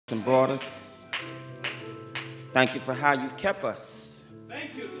and brought us. Thank you for how you've kept us.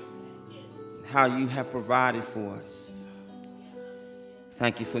 Thank you. How you have provided for us.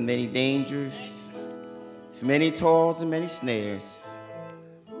 Thank you for many dangers, for many toils and many snares.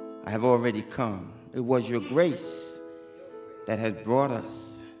 I have already come. It was your grace that has brought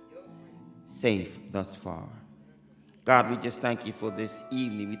us safe thus far. God, we just thank you for this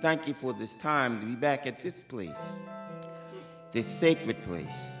evening. We thank you for this time to be back at this place, this sacred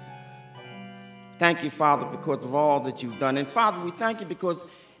place. Thank you, Father, because of all that you've done. And Father, we thank you because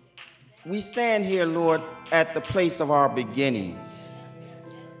we stand here, Lord, at the place of our beginnings.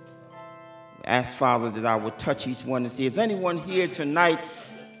 Ask, Father, that I would touch each one and see if there's anyone here tonight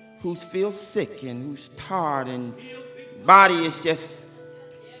who feels sick and who's tired and body is just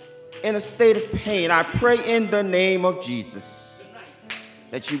in a state of pain. I pray in the name of Jesus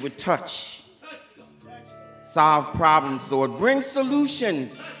that you would touch, solve problems, Lord, bring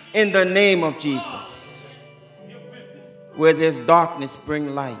solutions in the name of Jesus. Where there's darkness,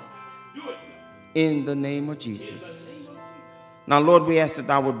 bring light in the name of Jesus. Now, Lord, we ask that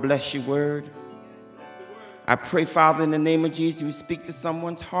I would bless your word. I pray, Father, in the name of Jesus, you speak to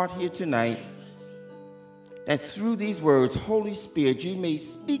someone's heart here tonight, that through these words, Holy Spirit, you may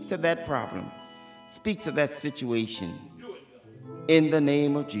speak to that problem, speak to that situation in the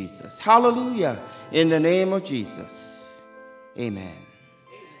name of Jesus. Hallelujah. In the name of Jesus. Amen.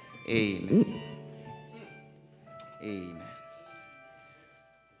 Amen. Amen.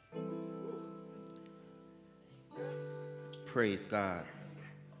 Praise God.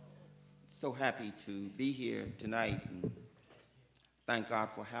 So happy to be here tonight and thank God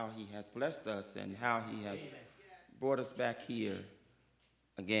for how he has blessed us and how he has brought us back here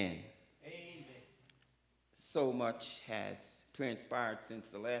again. Amen. So much has transpired since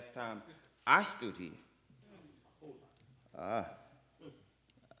the last time I stood here. My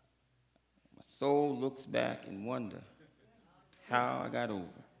soul looks back and wonder how I got over.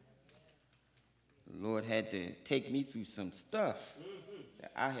 The Lord had to take me through some stuff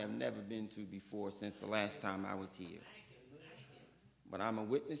that I have never been through before since the last time I was here. But I'm a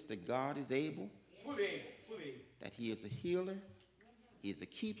witness that God is able, that he is a healer, he is a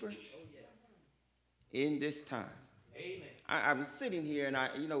keeper in this time. Amen. I was sitting here,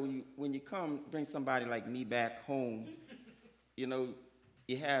 and when you come, bring somebody like me back home, you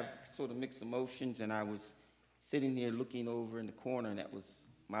have sort of mixed emotions, and I was sitting here looking over in the corner, and that was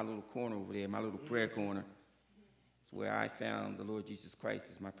my little corner over there, my little prayer corner. It's where I found the Lord Jesus Christ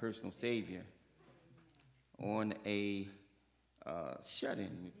as my personal Savior on a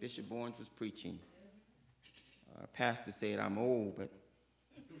shut-in. Bishop Barnes was preaching. Pastor said, I'm old, but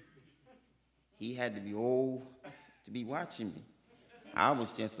he had to be old to be watching me. I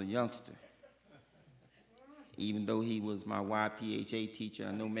was just a youngster. Even though he was my YPHA teacher,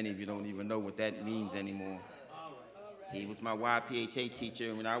 I know many of you don't even know what that means anymore. He was my YPHA teacher,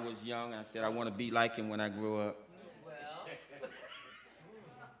 and when I was young, I said I want to be like him when I grow up.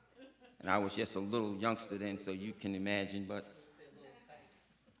 And I was just a little youngster then, so you can imagine, but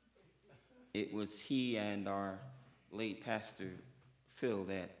it was he and our late pastor, Phil,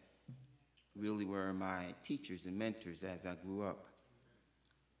 that really were my teachers and mentors as I grew up.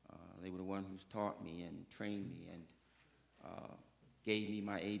 They were the ones who taught me and trained me and gave me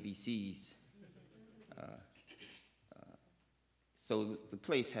my ABCs. So the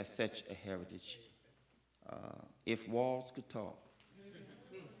place has such a heritage. If walls could talk,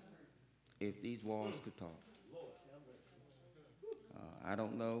 if these walls could talk. I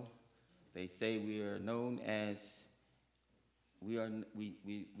don't know. They say we are known as, we are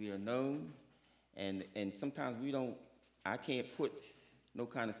known, and sometimes we don't, I can't put no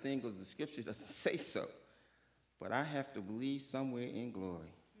kind of thing because the scripture doesn't say so. But I have to believe somewhere in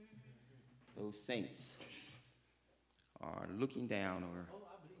glory, those saints are looking down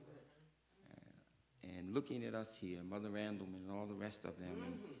and looking at us here, Mother Randleman and all the rest of them,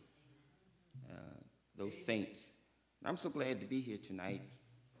 and those saints. I'm so glad to be here tonight.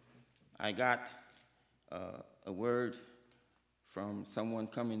 I got a word from someone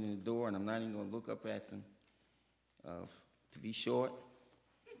coming in the door, and I'm not even going to look up at them to be short,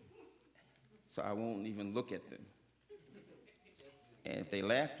 so I won't even look at them. And if they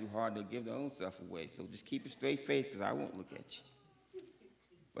laugh too hard, they'll give their own self away. So just keep a straight face, because I won't look at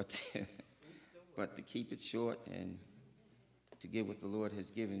you. But to keep it short and to give what the Lord has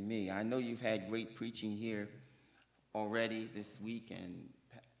given me. I know you've had great preaching here already this week, and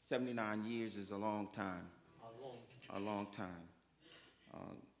 79 years is a long time. A long time.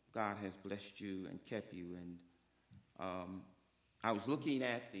 God has blessed you and kept you. And I was looking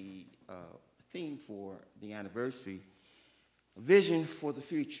at the theme for the anniversary, vision for the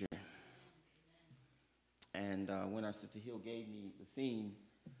future. And when our Sister Hill gave me the theme,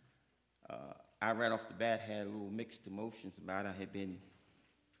 I right off the bat had a little mixed emotions about it. I had been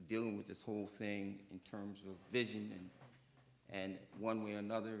dealing with this whole thing in terms of vision and one way or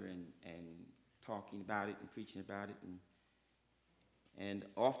another and talking about it and preaching about it. And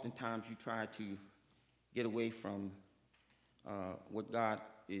oftentimes you try to get away from what God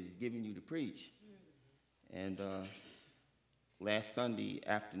is giving you to preach. And last Sunday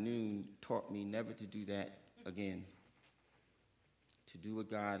afternoon taught me never to do that again, to do what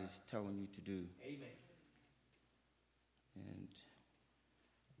God is telling you to do. Amen. And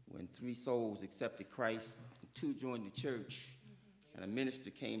when 3 souls accepted Christ, 2 joined the church, and a minister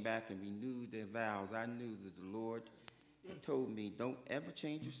came back and renewed their vows, I knew that the Lord had told me, don't ever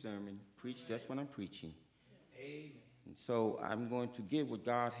change your sermon, preach just when I'm preaching. Amen. And so I'm going to give what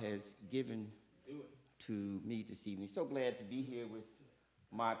God has given to me this evening. So glad to be here with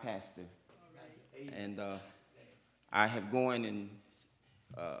my pastor. And I have gone and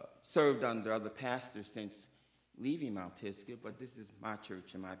served under other pastors since leaving Mount Pisgah, but this is my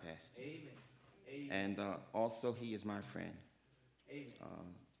church and my pastor. Amen. And also he is my friend.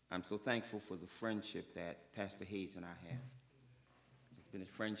 I'm so thankful for the friendship that Pastor Hayes and I have. It's been a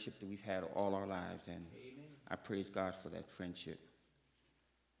friendship that we've had all our lives, and I praise God for that friendship.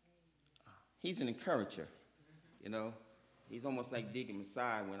 He's an encourager, you know. He's almost like Diggy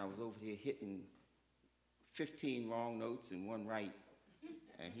Messiah when I was over here hitting 15 wrong notes and 1 right.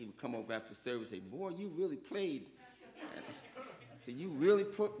 And he would come over after service and say, boy, you really played. And I said, you really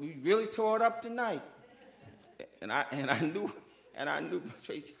tore it up tonight. And I knew,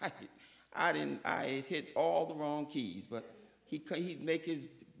 Tracy, I had hit all the wrong keys, but he'd make his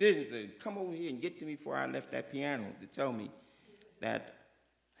business and come over here and get to me before I left that piano to tell me that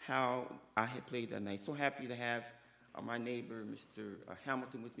how I had played that night. So happy to have my neighbor, Mr.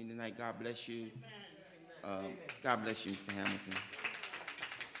 Hamilton, with me tonight. God bless you. God bless you, Mr. Hamilton.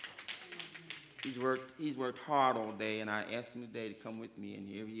 He's worked hard all day, and I asked him today to come with me, and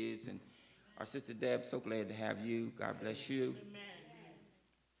here he is. And our sister Deb, so glad to have you. God bless you.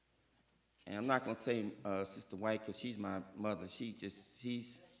 And I'm not going to say Sister White, because she's my mother. She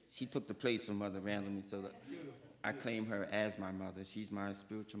took the place of Mother randomly, so that I claim her as my mother. She's my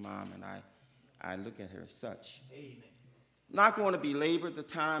spiritual mom, and I look at her as such. Amen. I'm not going to belabor the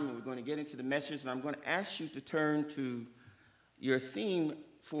time, and we're going to get into the message, and I'm going to ask you to turn to your theme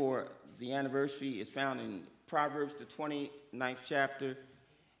for the anniversary. It's found in Proverbs, the 29th chapter,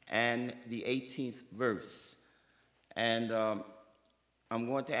 and the 18th verse. And I'm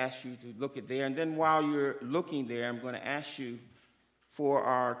going to ask you to look at there, and then while you're looking there, I'm going to ask you for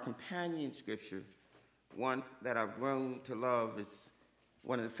our companion scripture, one that I've grown to love. Is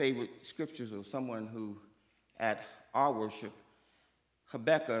one of the favorite scriptures of someone who, at our worship,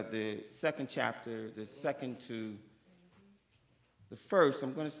 Habakkuk, the 2nd chapter, the 2nd to the 1st.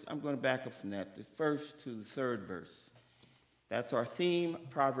 I'm going to back up from that, the 1st to the 3rd verse. That's our theme,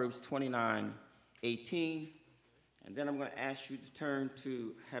 Proverbs 29:18. And then I'm going to ask you to turn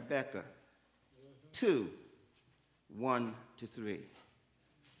to Habakkuk 2:1-3.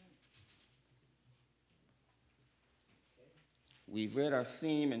 We've read our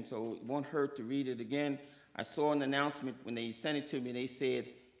theme, and so it won't hurt to read it again. I saw an announcement when they sent it to me, they said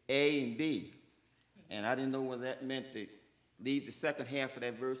A and B. And I didn't know whether that meant to leave the second half of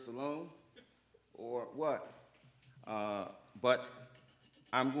that verse alone or what. But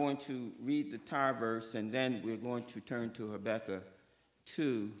I'm going to read the entire verse, and then we're going to turn to Habakkuk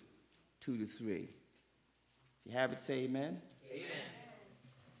 2:2-3. You have it, say amen? Amen.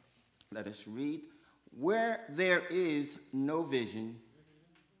 Let us read. Where there is no vision,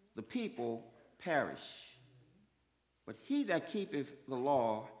 the people perish. But he that keepeth the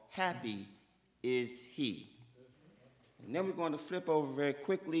law, happy is he. And then we're going to flip over very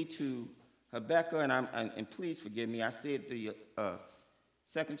quickly to Habakkuk, and please forgive me, I said the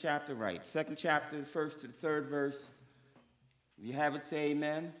 2nd chapter right. 2nd chapter, 1st to the 3rd verse. If you have it, say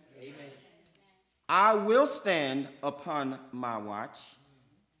amen. Amen. I will stand upon my watch,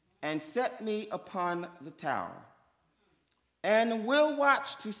 and set me upon the tower, and will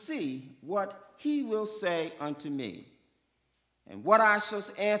watch to see what he will say unto me, and what I shall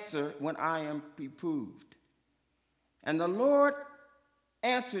answer when I am reproved. And the Lord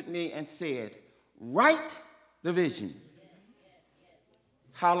answered me and said, write the vision.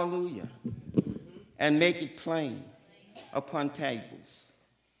 Hallelujah. And make it plain upon tables,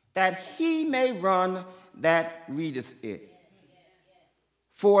 that he may run that readeth it.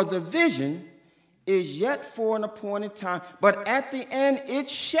 For the vision is yet for an appointed time, but at the end it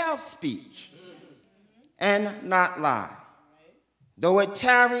shall speak and not lie. Though it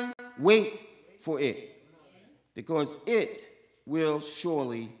tarry, wait for it, because it will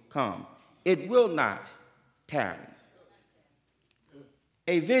surely come. It will not tarry.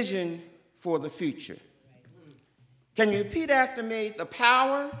 A vision for the future. Can you repeat after me? The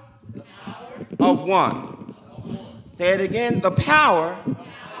power of one. Say it again. The power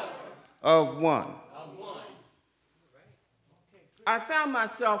of one. I found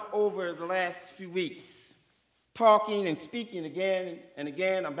myself over the last few weeks talking and speaking again and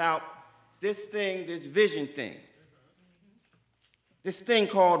again about this thing, this vision thing. This thing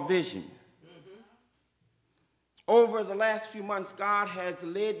called vision. Over the last few months, God has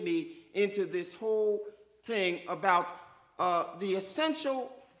led me into this whole thing about the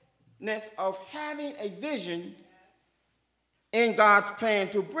essentialness of having a vision in God's plan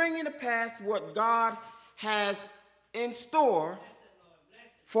to bring into pass what God has in store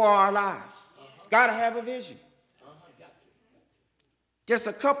for our lives. Got to have a vision. Just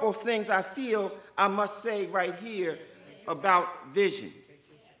a couple of things I feel I must say right here about vision,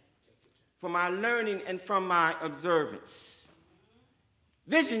 from my learning and from my observance.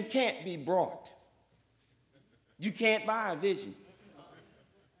 Vision can't be bought. You can't buy a vision.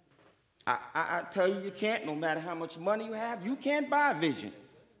 I tell you, you can't, no matter how much money you have, you can't buy vision.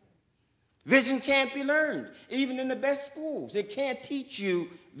 Vision can't be learned, even in the best schools. It can't teach you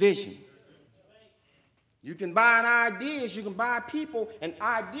vision. You can buy ideas, you can buy people and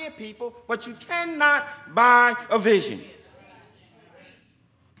idea people, but you cannot buy a vision.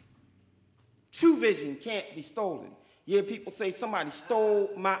 True vision can't be stolen. You hear people say somebody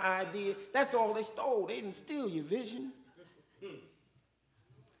stole my idea. That's all they stole. They didn't steal your vision.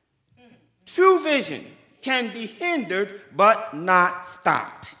 True vision can be hindered but not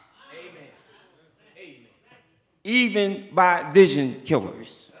stopped. Amen. Amen. Even by vision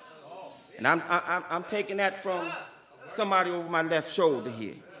killers. And I'm taking that from somebody over my left shoulder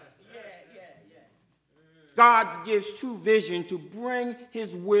here. God gives true vision to bring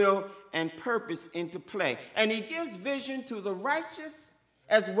his will and purpose into play. And he gives vision to the righteous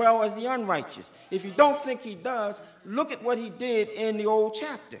as well as the unrighteous. If you don't think he does, look at what he did in the old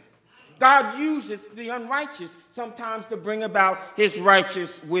chapter. God uses the unrighteous sometimes to bring about his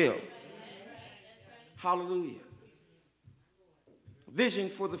righteous will. Hallelujah. Vision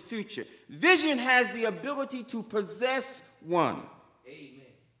for the future. Vision has the ability to possess one. Amen.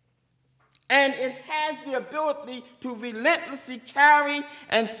 And it has the ability to relentlessly carry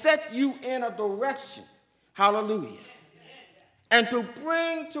and set you in a direction. Hallelujah. And to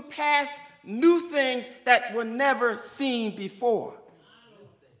bring to pass new things that were never seen before.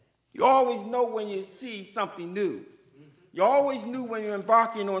 You always know when you see something new. You always knew when you're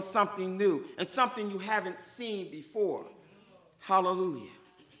embarking on something new and something you haven't seen before. Hallelujah.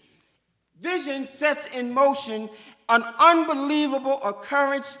 Vision sets in motion an unbelievable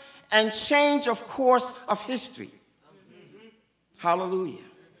occurrence and change of course of history. Hallelujah.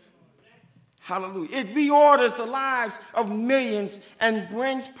 Hallelujah. It reorders the lives of millions and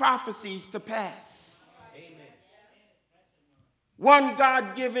brings prophecies to pass. Amen. One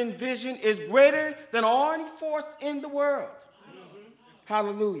God-given vision is greater than all any force in the world.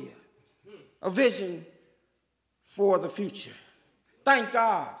 Hallelujah. A vision for the future. Thank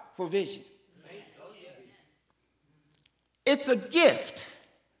God for vision. It's a gift,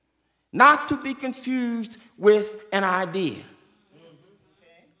 not to be confused with an idea.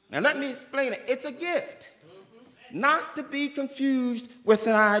 Now let me explain it. It's a gift, not to be confused with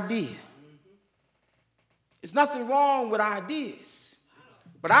an idea. There's nothing wrong with ideas,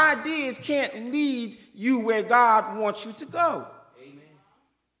 but ideas can't lead you where God wants you to go.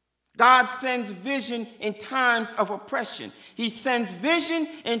 God sends vision in times of oppression. He sends vision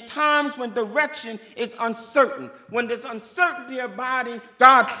in times when direction is uncertain. When there's uncertainty abiding,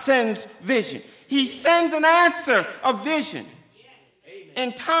 God sends vision. He sends an answer of vision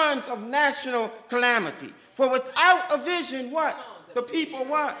in times of national calamity. For without a vision, what? The people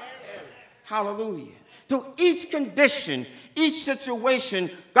what? Hallelujah. To each condition, each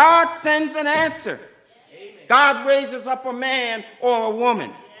situation, God sends an answer. God raises up a man or a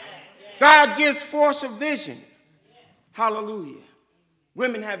woman. God gives force of vision. Hallelujah.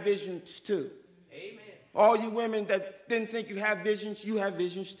 Women have visions too. Amen. All you women that didn't think you have visions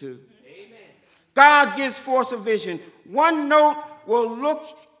too. Amen. God gives force of vision. One note will look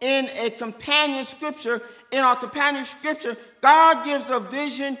in a companion scripture. In our companion scripture, God gives a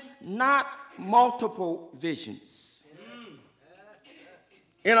vision, not multiple visions.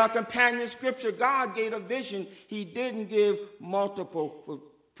 In our companion scripture, God gave a vision. He didn't give multiple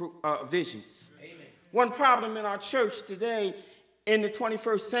visions. Amen. One problem in our church today in the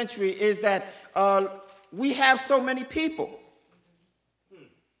 21st century is that we have so many people.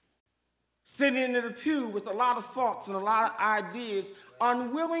 sitting in the pew with a lot of thoughts and a lot of ideas,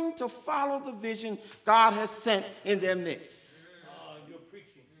 unwilling to follow the vision God has sent in their midst.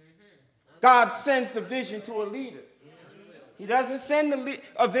 God sends the vision to a leader. He doesn't send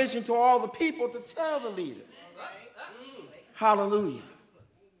a vision to all the people to tell the leader. Hallelujah.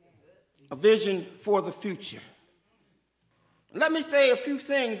 A vision for the future. Let me say a few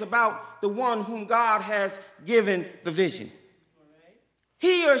things about the one whom God has given the vision.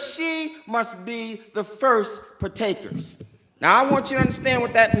 He or she must be the first partakers. Now, I want you to understand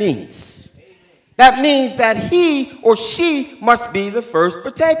what that means. That means that he or she must be the first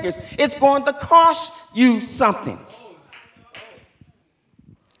partakers. It's going to cost you something.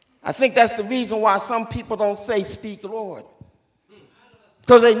 I think that's the reason why some people don't say, "Speak, Lord,"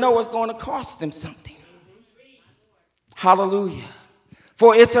 because they know it's going to cost them something. Hallelujah.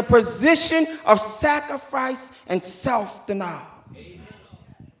 For it's a position of sacrifice and self-denial.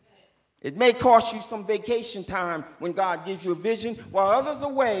 It may cost you some vacation time when God gives you a vision while others are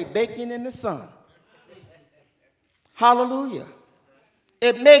away baking in the sun. Hallelujah.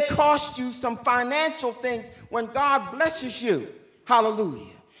 It may cost you some financial things when God blesses you.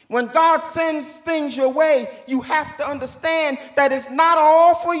 Hallelujah. When God sends things your way, you have to understand that it's not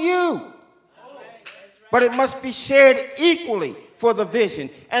all for you, but it must be shared equally for the vision.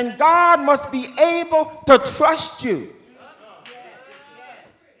 And God must be able to trust you.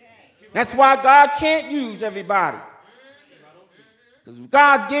 That's why God can't use everybody. Because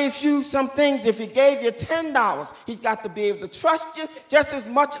God gives you some things. If he gave you $10, he's got to be able to trust you just as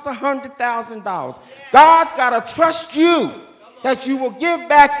much as $100,000. God's got to trust you that you will give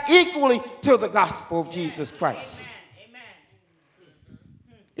back equally to the gospel of Jesus Christ.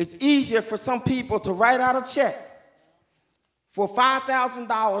 It's easier for some people to write out a check for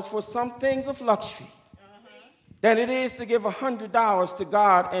 $5,000 for some things of luxury than it is to give $100 to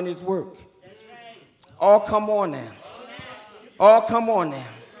God and his work. Oh, come on now. Oh, come on now.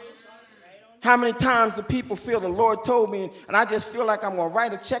 How many times do people feel the Lord told me, and I just feel like I'm going to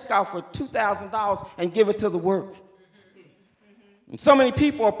write a check out for $2,000 and give it to the work? And so many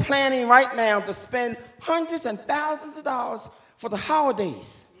people are planning right now to spend hundreds and thousands of dollars for the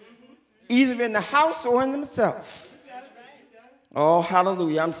holidays, either in the house or in themselves. Oh,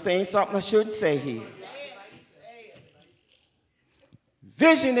 hallelujah. I'm saying something I shouldn't say here.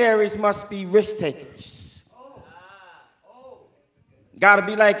 Visionaries must be risk takers. Got to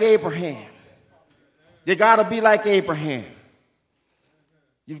be like Abraham. You got to be like Abraham.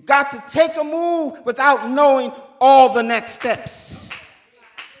 You've got to take a move without knowing all the next steps.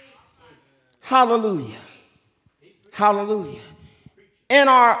 Hallelujah. Hallelujah. In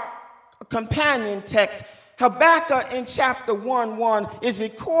our companion text, Habakkuk in chapter 1:1 is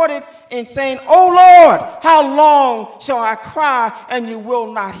recorded in saying, "O Lord, how long shall I cry and you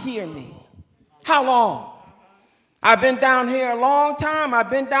will not hear me?" How long? I've been down here a long time. I've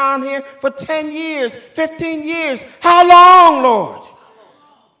been down here for 10 years, 15 years. How long, Lord?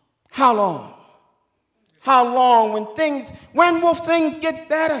 How long? How long? When will things get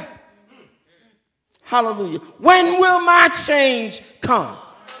better? Hallelujah. When will my change come?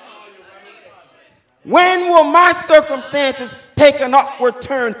 When will my circumstances take an upward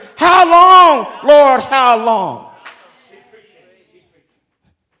turn? How long, Lord, how long?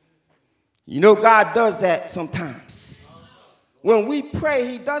 You know, God does that sometimes. When we pray,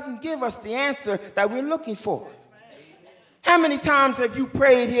 he doesn't give us the answer that we're looking for. How many times have you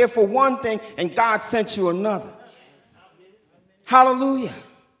prayed here for one thing and God sent you another? Hallelujah.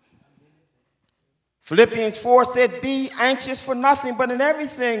 Philippians 4 said, "Be anxious for nothing, but in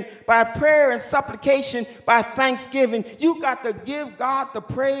everything, by prayer and supplication, by thanksgiving." You got to give God the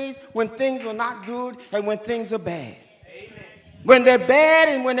praise when things are not good and when things are bad. Amen. When they're bad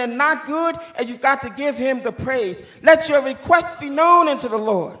and when they're not good, and you got to give him the praise. Let your requests be known unto the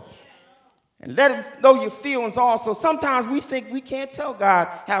Lord. And let him know your feelings also. Sometimes we think we can't tell God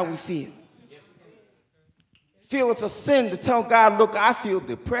how we feel. Feel it's a sin to tell God, "Look, I feel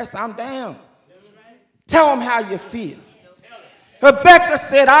depressed. I'm down." Tell him how you feel. Habakkuk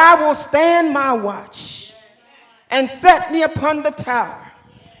said, "I will stand my watch and set me upon the tower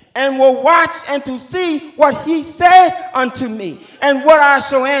and will watch and to see what he said unto me and what I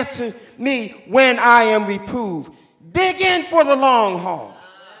shall answer me when I am reproved." Dig in for the long haul.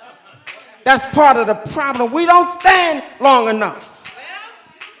 That's part of the problem. We don't stand long enough.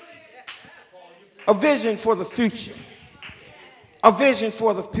 A vision for the future. A vision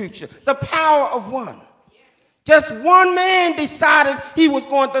for the future. The power of one. Just one man decided he was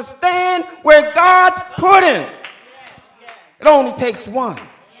going to stand where God put him. It only takes one.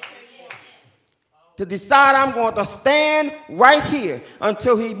 to decide I'm going to stand right here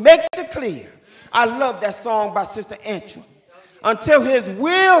until he makes it clear. I love that song by Sister Antrim. Until his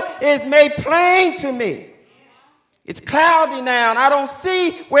will is made plain to me. It's cloudy now, and I don't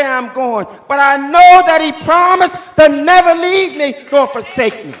see where I'm going. But I know that he promised to never leave me nor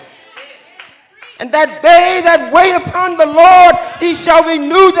forsake me. And that they that wait upon the Lord, he shall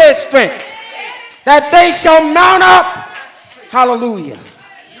renew their strength. That they shall mount up. Hallelujah.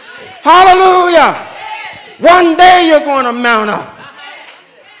 Hallelujah. One day you're going to mount up.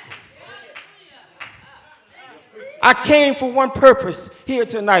 I came for one purpose here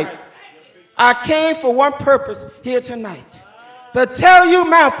tonight. I came for one purpose here tonight. To tell you,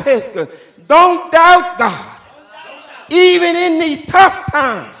 Mount Pisgah, don't doubt God. Even in these tough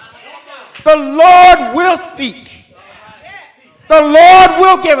times, the Lord will speak. The Lord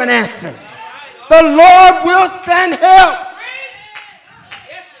will give an answer. The Lord will send help.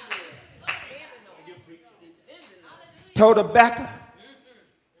 Told Habakkuk,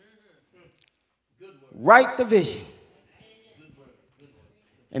 write the vision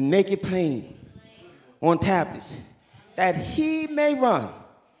and make it plain on tablets, that he may run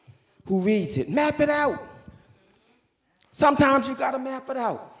who reads it. Map it out. Sometimes you got to map it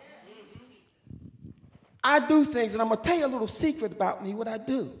out. I do things, and I'm going to tell you a little secret about me, what I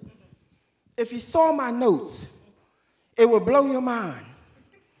do. If you saw my notes, it would blow your mind.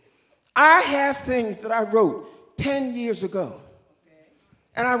 I have things that I wrote 10 years ago.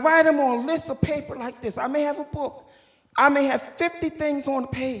 And I write them on lists of paper like this. I may have a book. I may have 50 things on the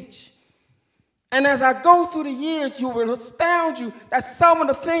page. And as I go through the years, you will astound you that some of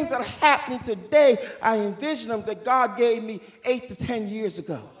the things that are happening today, I envision them that God gave me 8 to 10 years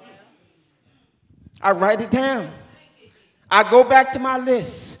ago. I write it down. I go back to my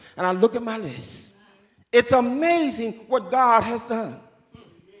list, and I look at my list. It's amazing what God has done.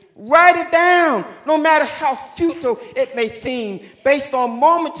 Write it down, no matter how futile it may seem, based on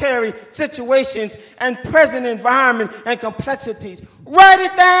momentary situations and present environment and complexities. Write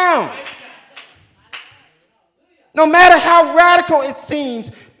it down. No matter how radical it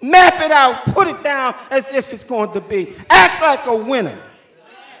seems, map it out, put it down as if it's going to be. Act like a winner.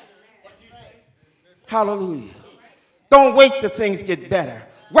 Hallelujah. Don't wait till things get better.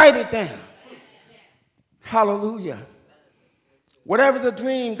 Write it down. Hallelujah. Whatever the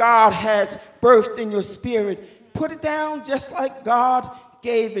dream God has birthed in your spirit, put it down just like God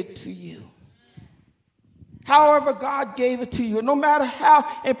gave it to you. However God gave it to you, no matter how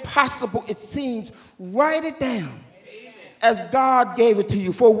impossible it seems, write it down as God gave it to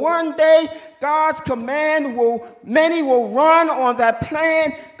you. For one day, God's command many will run on that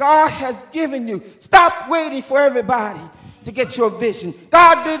plan God has given you. Stop waiting for everybody to get your vision.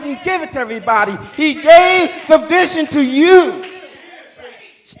 God didn't give it to everybody. He gave the vision to you.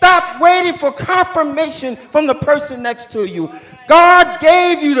 Stop waiting for confirmation from the person next to you. God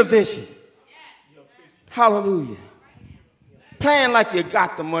gave you the vision. Hallelujah. Plan like you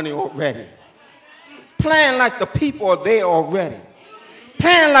got the money already. Plan like the people are there already.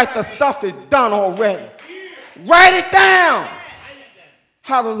 Plan like the stuff is done already. Write it down.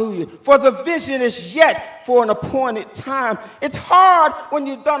 Hallelujah. For the vision is yet for an appointed time. It's hard when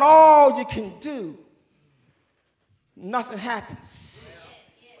you've done all you can do. Nothing happens.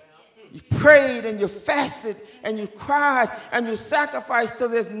 You've prayed and you fasted and you cried and you sacrificed till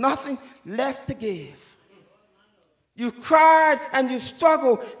there's nothing left to give. You've cried and you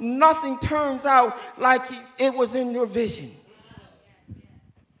struggled. Nothing turns out like it was in your vision.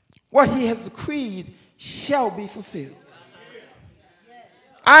 What he has decreed shall be fulfilled.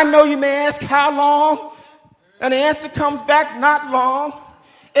 I know you may ask how long, and the answer comes back not long.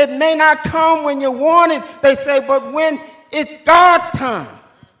 It may not come when you want it, they say, but when it's God's time.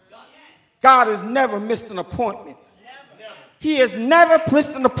 God has never missed an appointment. He has never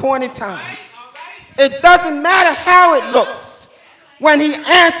missed an appointed time. It doesn't matter how it looks. When he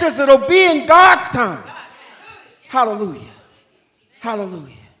answers, it'll be in God's time. Hallelujah.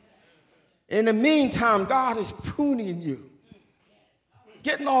 Hallelujah. In the meantime, God is pruning you,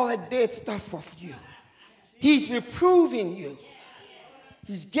 getting all that dead stuff off you. He's reproving you.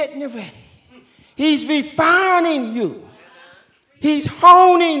 He's getting you ready. He's refining you. He's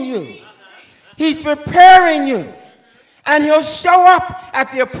honing you. He's preparing you. And he'll show up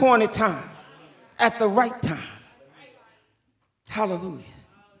at the appointed time, at the right time. Hallelujah.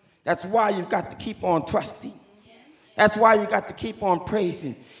 That's why you've got to keep on trusting. That's why you got to keep on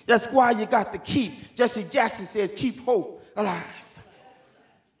praising. That's why you got to keep, Jesse Jackson says, keep hope alive.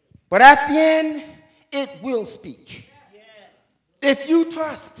 But at the end, it will speak. If you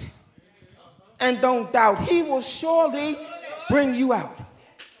trust and don't doubt, he will surely bring you out.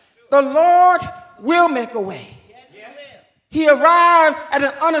 The Lord will make a way. He arrives at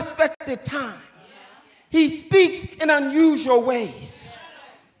an unexpected time. He speaks in unusual ways.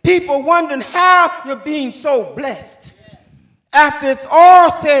 People wondering how you're being so blessed. After it's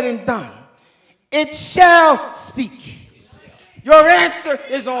all said and done, it shall speak. Your answer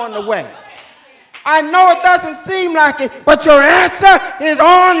is on the way. I know it doesn't seem like it, but your answer is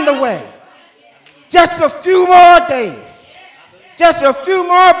on the way. Just a few more days. Just a few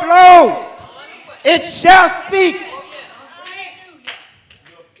more blows. It shall speak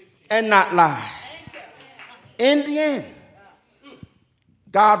and not lie. In the end,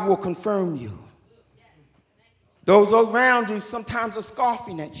 God will confirm you. Those around you sometimes are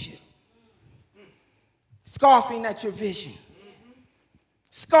scoffing at you, scoffing at your vision,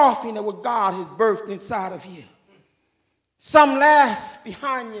 scoffing at what God has birthed inside of you. Some laugh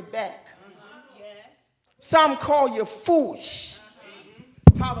behind your back. Some call you foolish.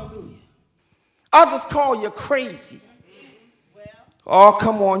 Hallelujah. Others call you crazy. Oh,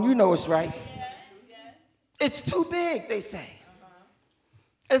 come on, you know it's right. It's too big, they say.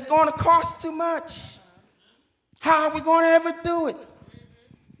 It's going to cost too much. How are we going to ever do it?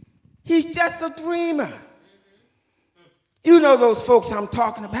 He's just a dreamer. You know those folks I'm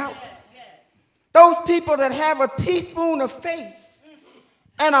talking about. Those people that have a teaspoon of faith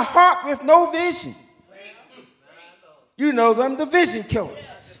and a heart with no vision. You know them, the vision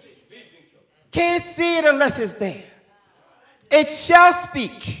killers. Can't see it unless it's there. It shall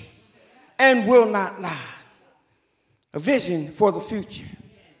speak and will not lie. A vision for the future.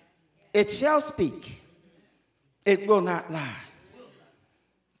 It shall speak. It will not lie.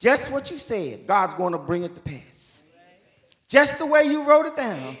 Just what you said, God's going to bring it to pass. Just the way you wrote it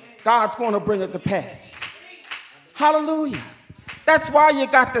down, God's going to bring it to pass. Hallelujah. That's why you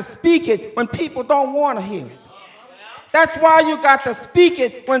got to speak it when people don't want to hear it. That's why you got to speak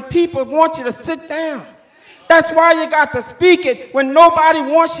it when people want you to sit down. That's why you got to speak it when nobody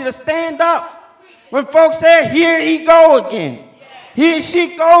wants you to stand up. When folks say, here he go again. Here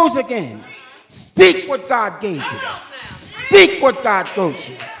she goes again. Speak what God gave you. Speak what God gave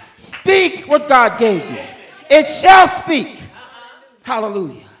you. Speak what God gave you. It shall speak.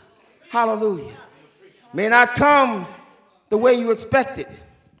 Hallelujah. Hallelujah. May not come the way you expected.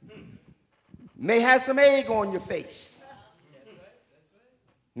 May have some egg on your face.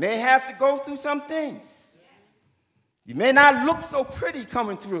 May have to go through some things. You may not look so pretty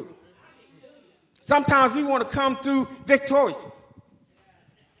coming through. Sometimes we want to come through victorious.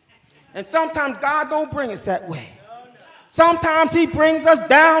 And sometimes God don't bring us that way. Sometimes he brings us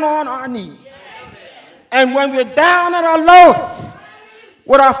down on our knees. And when we're down at our lowest,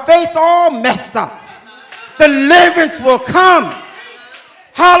 with our face all messed up, deliverance will come.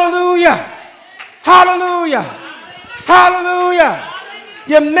 Hallelujah. Hallelujah. Hallelujah.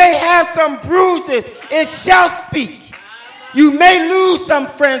 You may have some bruises. It shall speak. You may lose some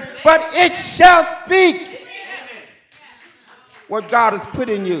friends, but it shall speak. What God has put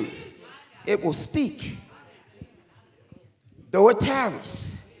in you, it will speak. Though it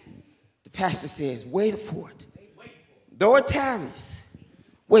tarries, the pastor says, wait for it. Though it tarries,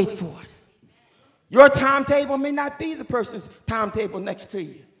 wait for it. Your timetable may not be the person's timetable next to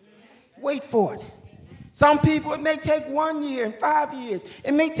you. Wait for it. Some people, it may take 1 year and 5 years.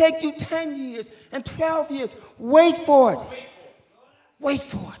 It may take you 10 years and 12 years. Wait for it. Wait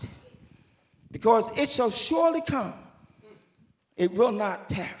for it. Because it shall surely come. It will not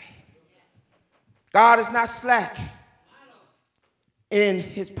tarry. God is not slack in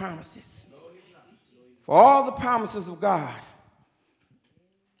his promises. For all the promises of God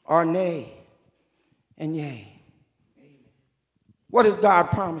are nay and yea. What has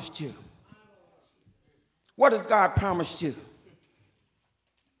God promised you? What has God promised you?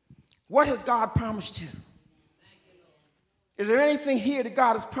 What has God promised you? Is there anything here that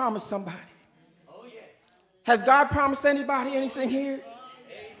God has promised somebody? Has God promised anybody anything here?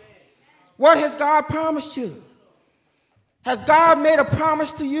 What has God promised you? Has God made a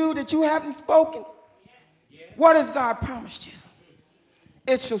promise to you that you haven't spoken? What has God promised you?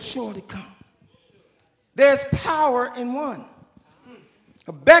 It shall surely come. There's power in one.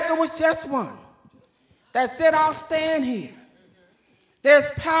 Habakkuk was just one that said, I'll stand here. There's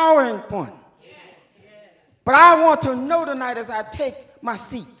power in one. But I want to know tonight as I take my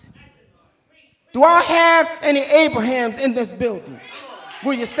seat, do I have any Abrahams in this building?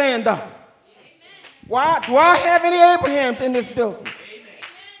 Will you stand up? Why? Do I have any Abrahams in this building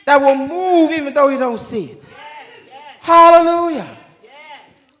that will move even though you don't see it? Hallelujah.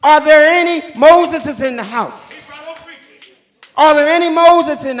 Are there any Moseses in the house? Are there any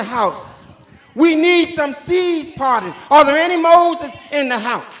Moses in the house? We need some seas parted. Are there any Moses in the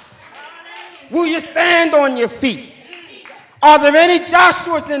house? Will you stand on your feet? Are there any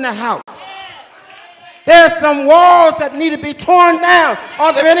Joshuas in the house? There's some walls that need to be torn down.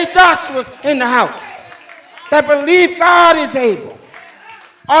 Are there any Joshuas in the house that believe God is able?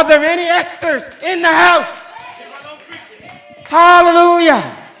 Are there any Esthers in the house?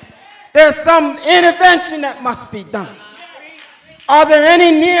 Hallelujah. There's some intervention that must be done. Are there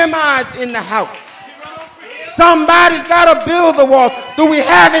any Nehemiahs in the house? Somebody's got to build the walls. Do we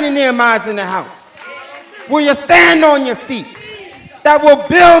have any Nehemiahs in the house? Will you stand on your feet that will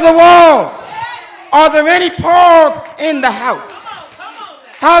build the walls? Are there any Pauls in the house?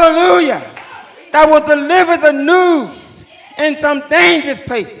 Hallelujah. That will deliver the news in some dangerous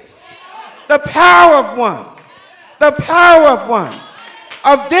places. The power of one. The power of one.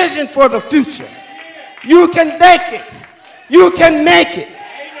 A vision for the future. You can make it. You can make it.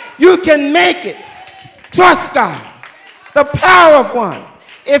 You can make it. Trust God. The power of one.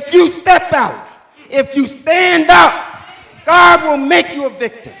 If you step out, if you stand up, God will make you a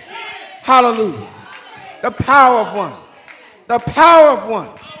victor. Hallelujah. The power of one. The power of one.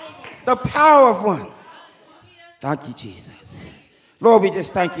 The power of one. Thank you, Jesus. Lord, we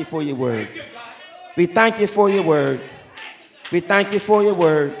just thank you for your word. We thank you for your word. We thank you for your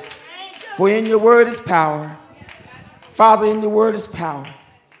word. For in your word is power. Father, in your word is power.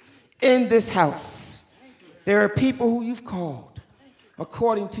 In this house, there are people who you've called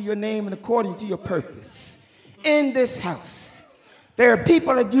according to your name and according to your purpose. In this house, there are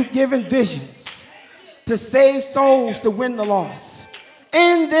people that you've given visions to save souls, to win the lost.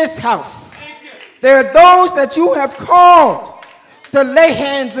 In this house, there are those that you have called to lay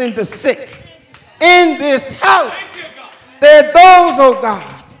hands on the sick. In this house, there are those, oh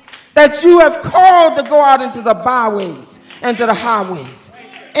God, that you have called to go out into the byways and to the highways.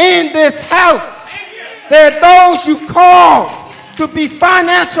 In this house, there are those you've called to be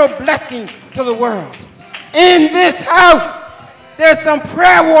financial blessing to the world. In this house, there's some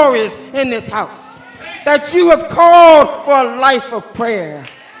prayer warriors in this house that you have called for a life of prayer.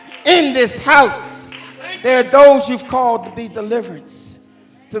 In this house, there are those you've called to be deliverance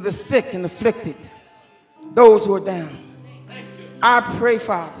to the sick and afflicted, those who are down. I pray,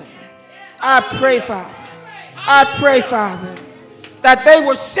 Father, I pray, Father, I pray, Father, that they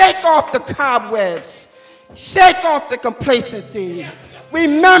will shake off the cobwebs, shake off the complacency.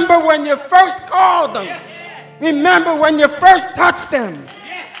 Remember when you first called them. Remember when you first touched them.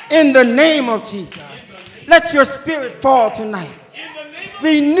 In the name of Jesus. Let your spirit fall tonight.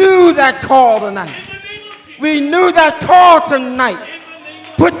 Renew that call tonight. Renew that call tonight.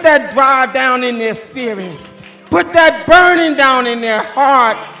 Put that drive down in their spirit. Put that burning down in their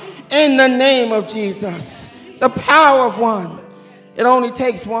heart. In the name of Jesus. The power of one. It only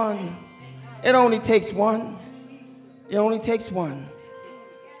takes one. It only takes one. It only takes one.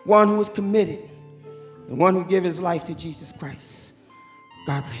 One who is committed. And one who gives his life to Jesus Christ.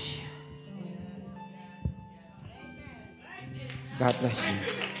 God bless you. God bless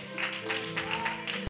you.